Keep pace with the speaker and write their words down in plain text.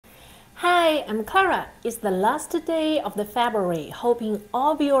Hi, I'm Clara. It's the last day of the February, hoping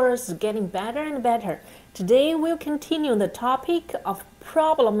all viewers are getting better and better. Today we'll continue the topic of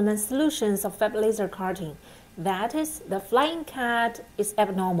problem and solutions of fab laser cutting. That is, the flying cut is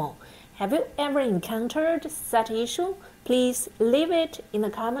abnormal. Have you ever encountered such issue? Please leave it in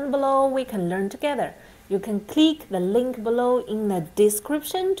the comment below. We can learn together. You can click the link below in the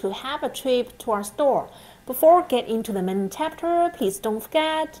description to have a trip to our store. Before getting into the main chapter, please don't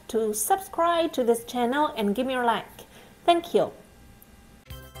forget to subscribe to this channel and give me a like. Thank you.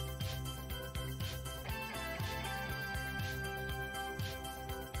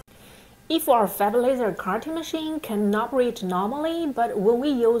 If our fab laser cutting machine can operate normally, but when we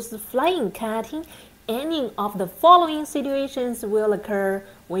use flying cutting, any of the following situations will occur.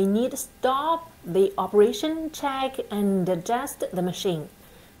 We need to stop the operation, check and adjust the machine.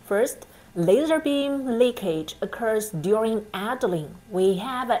 First, laser beam leakage occurs during idling. We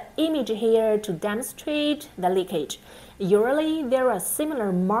have an image here to demonstrate the leakage. Usually, there are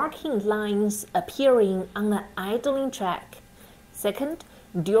similar marking lines appearing on the idling track. Second,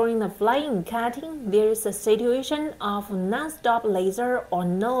 during the flying cutting, there is a situation of non-stop laser or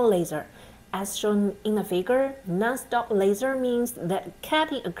no laser. As shown in the figure, non-stop laser means that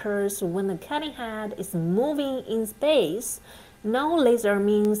cutting occurs when the cutting head is moving in space. No laser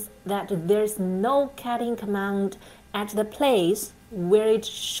means that there is no cutting command at the place where it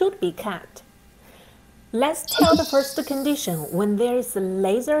should be cut. Let's tell the first condition. When there is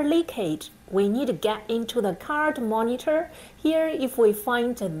laser leakage, we need to get into the card monitor. Here, if we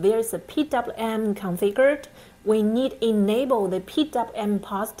find that there is a PWM configured, we need to enable the PWM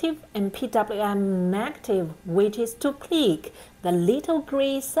positive and PWM negative, which is to click the little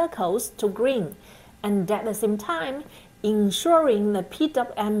gray circles to green, and at the same time, ensuring the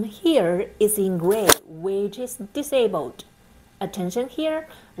PWM here is in gray, which is disabled. Attention here,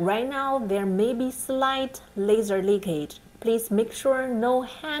 right now there may be slight laser leakage. Please make sure no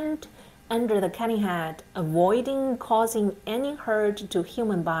hand under the cutting head, avoiding causing any hurt to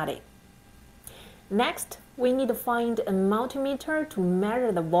human body. Next, we need to find a multimeter to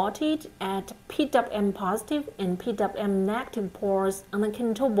measure the voltage at PWM positive and PWM negative ports on the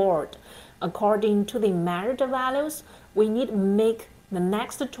control board. According to the measured values, we need to make the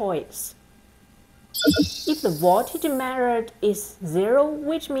next choice. If the voltage measured is 0,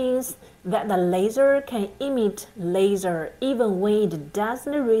 which means that the laser can emit laser even when it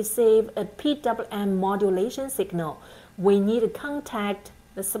doesn't receive a PWM modulation signal, we need to contact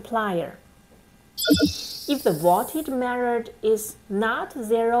the supplier. If the voltage measured is not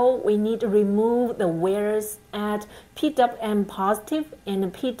 0, we need to remove the wires at PWM positive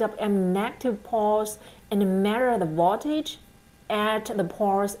and PWM negative ports and measure the voltage at the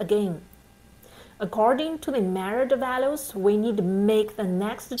ports again. According to the measured values, we need to make the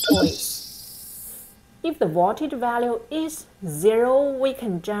next choice. If the voltage value is 0, we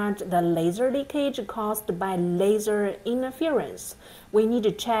can judge the laser leakage caused by laser interference. We need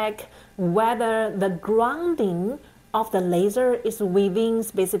to check whether the grounding of the laser is within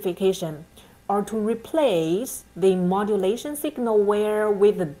specification, or to replace the modulation signal wire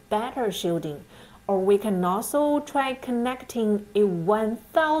with better shielding. Or we can also try connecting a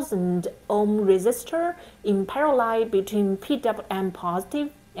 1000 ohm resistor in parallel between PWM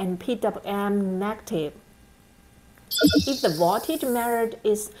positive and PWM negative. If the voltage measured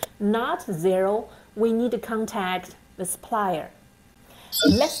is not 0, we need to contact the supplier.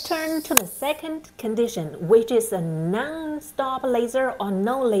 Let's turn to the second condition, which is a non-stop laser or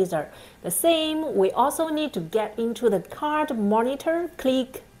no laser. The same, we also need to get into the card monitor,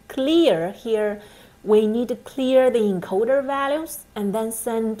 click clear here. We need to clear the encoder values and then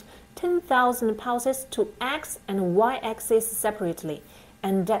send 10,000 pulses to X and Y axis separately,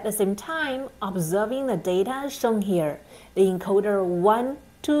 and at the same time observing the data shown here. The encoder 1,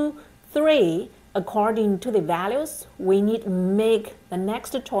 2, 3, according to the values, we need to make the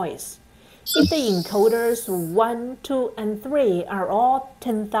next choice. If the encoders 1, 2, and 3 are all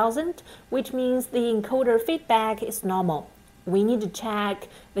 10,000, which means the encoder feedback is normal, we need to check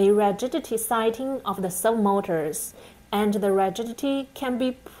the rigidity setting of the submotors, and the rigidity can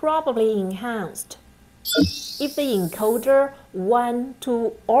be probably enhanced. If the encoder 1,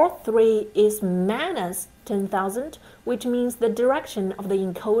 2, or 3 is minus 10,000, which means the direction of the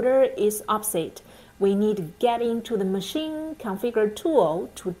encoder is opposite, we need to get into the machine configure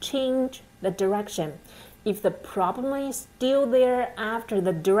tool to change the direction. If the problem is still there after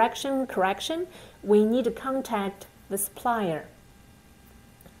the direction correction, we need to contact the supplier.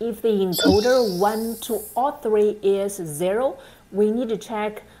 If the encoder 1, 2, or 3 is 0, we need to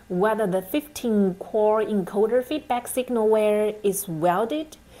check whether the 15-core encoder feedback signal wire is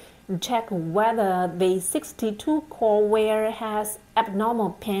welded. check whether the 62-core wire has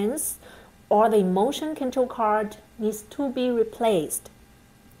abnormal pins or the motion control card needs to be replaced.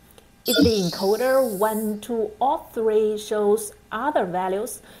 If the encoder 1, 2, or 3 shows other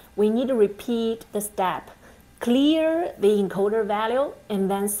values, we need to repeat the step. Clear the encoder value and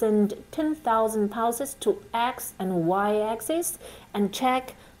then send 10,000 pulses to X and Y axis and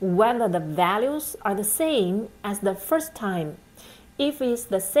check whether the values are the same as the first time. If it's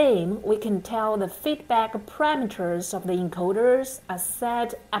the same, we can tell the feedback parameters of the encoders are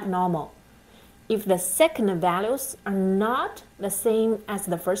set abnormal. If the second values are not the same as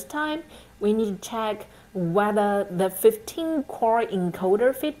the first time, we need to check whether the 15-core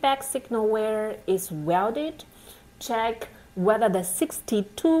encoder feedback signal wire is welded. Check whether the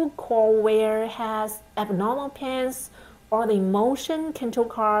 62-core wire has abnormal pins or the motion control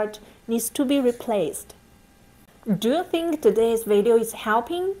card needs to be replaced. Do you think today's video is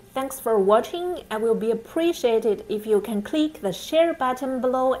helping? Thanks for watching. I will be appreciated if you can click the share button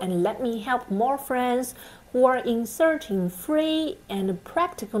below and let me help more friends who are inserting free and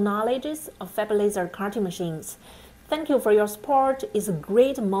practical knowledges of fab laser cutting machines. Thank you for your support. It's a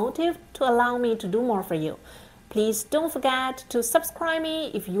great motive to allow me to do more for you. Please don't forget to subscribe me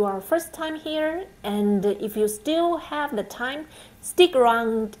if you are first time here, and if you still have the time, stick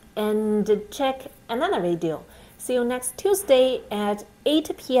around and check another video. See you next Tuesday at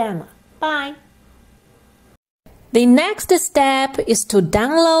 8 p.m. Bye! The next step is to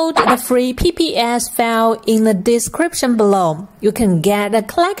download the free PPS file in the description below. You can get a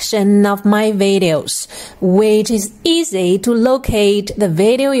collection of my videos, which is easy to locate the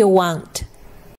video you want.